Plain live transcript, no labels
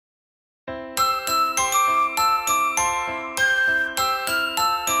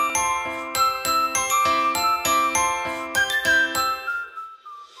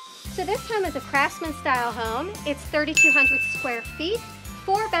is a craftsman style home. It's 3,200 square feet,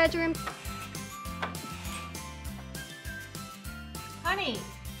 4 bedrooms. Honey,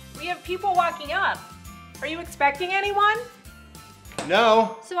 we have people walking up. Are you expecting anyone?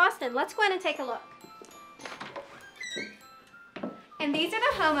 No. So Austin, let's go in and take a look. And these are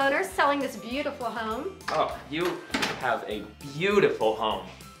the homeowners selling this beautiful home. Oh, you have a beautiful home.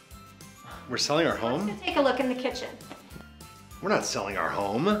 We're selling our Let's home? go take a look in the kitchen. We're not selling our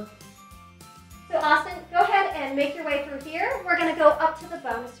home. So Austin, go ahead and make your way through here. We're gonna go up to the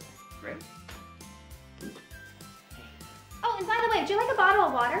bonus room. Great. Oh, and by the way, would you like a bottle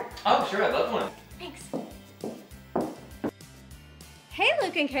of water? Oh, sure, I'd love one. Thanks. Hey,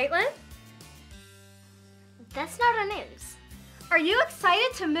 Luke and Caitlin. That's not our names. Are you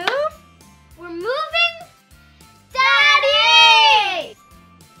excited to move? We're moving? Daddy!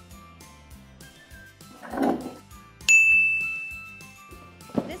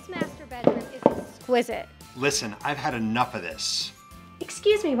 This master bedroom is exquisite. Listen, I've had enough of this.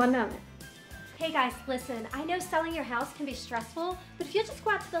 Excuse me one moment. Hey guys, listen, I know selling your house can be stressful, but if you just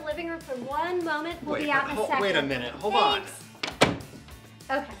go out to the living room for one moment, we'll be out in a second. Wait a minute, hold Thanks.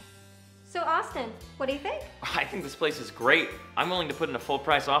 Okay. So Austin, what do you think? I think this place is great. I'm willing to put in a full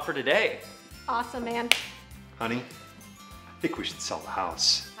price offer today. Awesome, man. Honey, I think we should sell the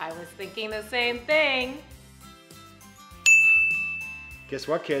house. I was thinking the same thing. Guess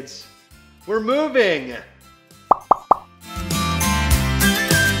what, kids? We're moving!